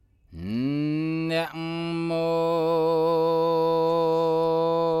Nam mô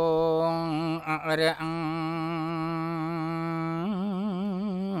A Ra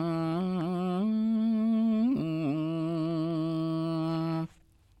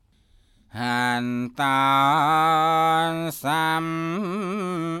Hàn Tan Sam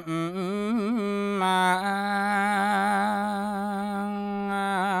Ma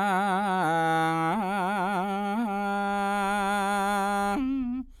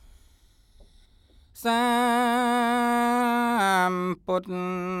Sam Put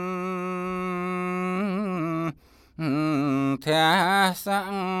Thea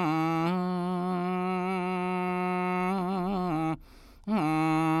Sang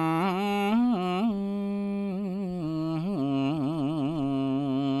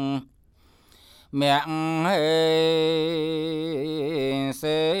miệng hê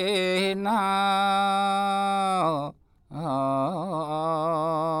xê nào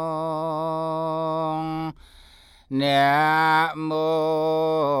Nam mô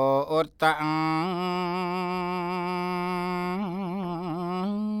Tạng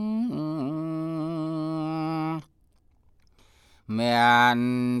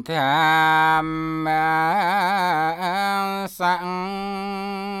miền tham sang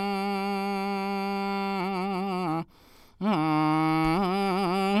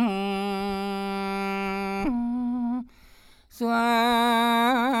xoang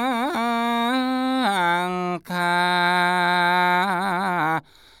kha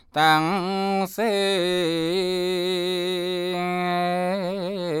tăng xê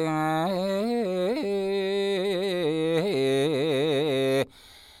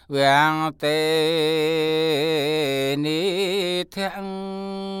vang tê ni thang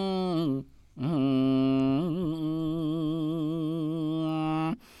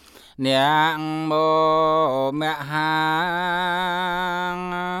Nam mô mẹ hàng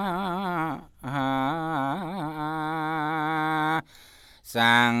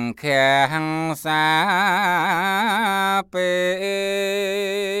sang khen sa pe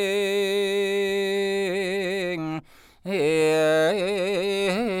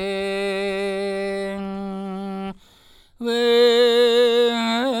với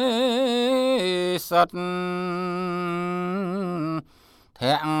sắt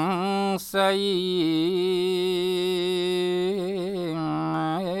thẹn say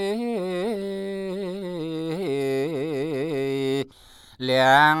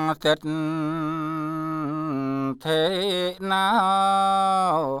làng chất thế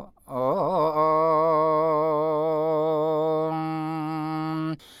nào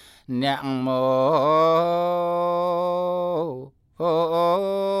Nam mô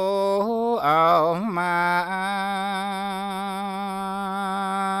ao ma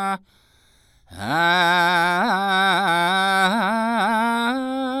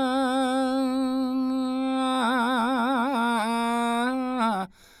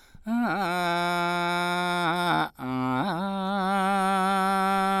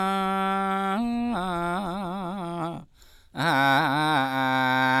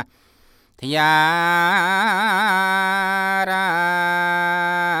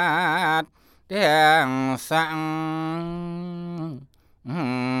Yarat đèn sang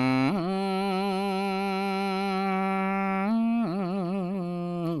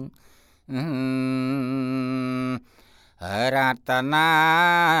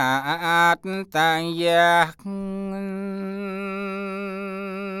Ratanat tang yak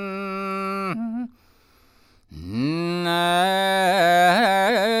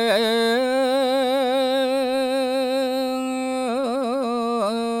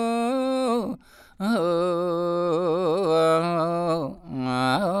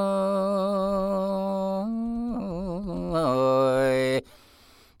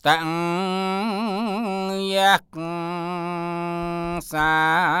tặng yak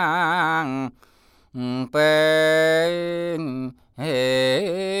sang bên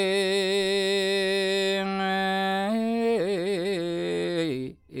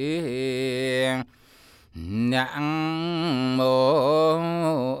Nam mô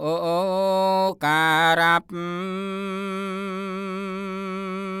Ca Rap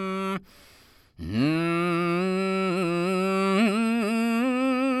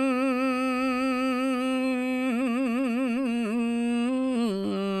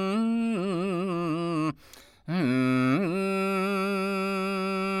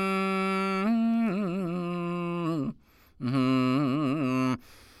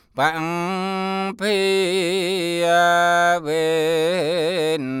Bạn phi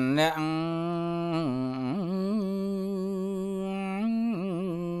bên nặng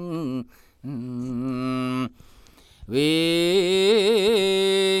Vinh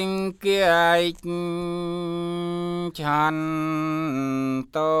kiệt chan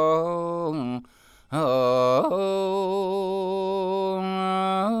tông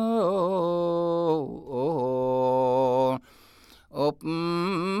ốp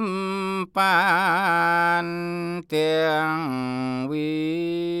pan tiếng vi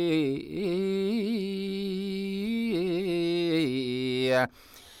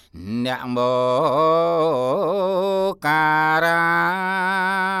nhạc mô ca ra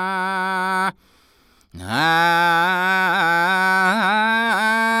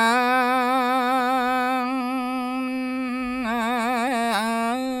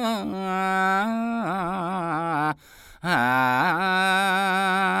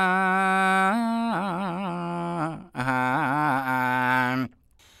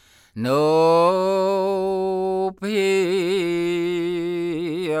nô pi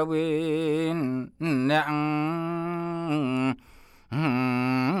bên nặng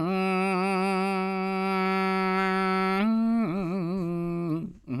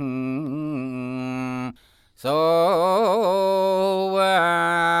số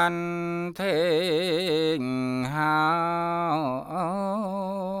an thịnh hào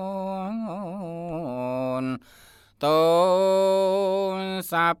tôn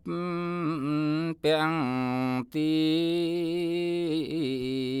sắp tiếng ti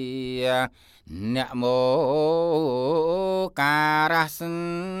nhạc mô ca ra sân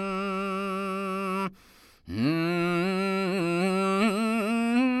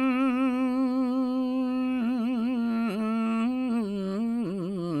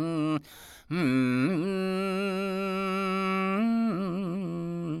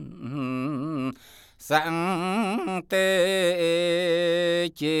sáng tê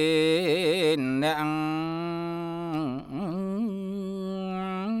trên nặng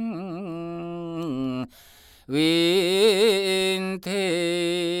viên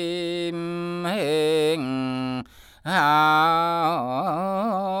thêm hình hào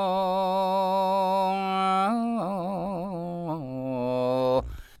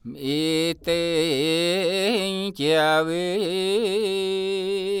y tế chia vi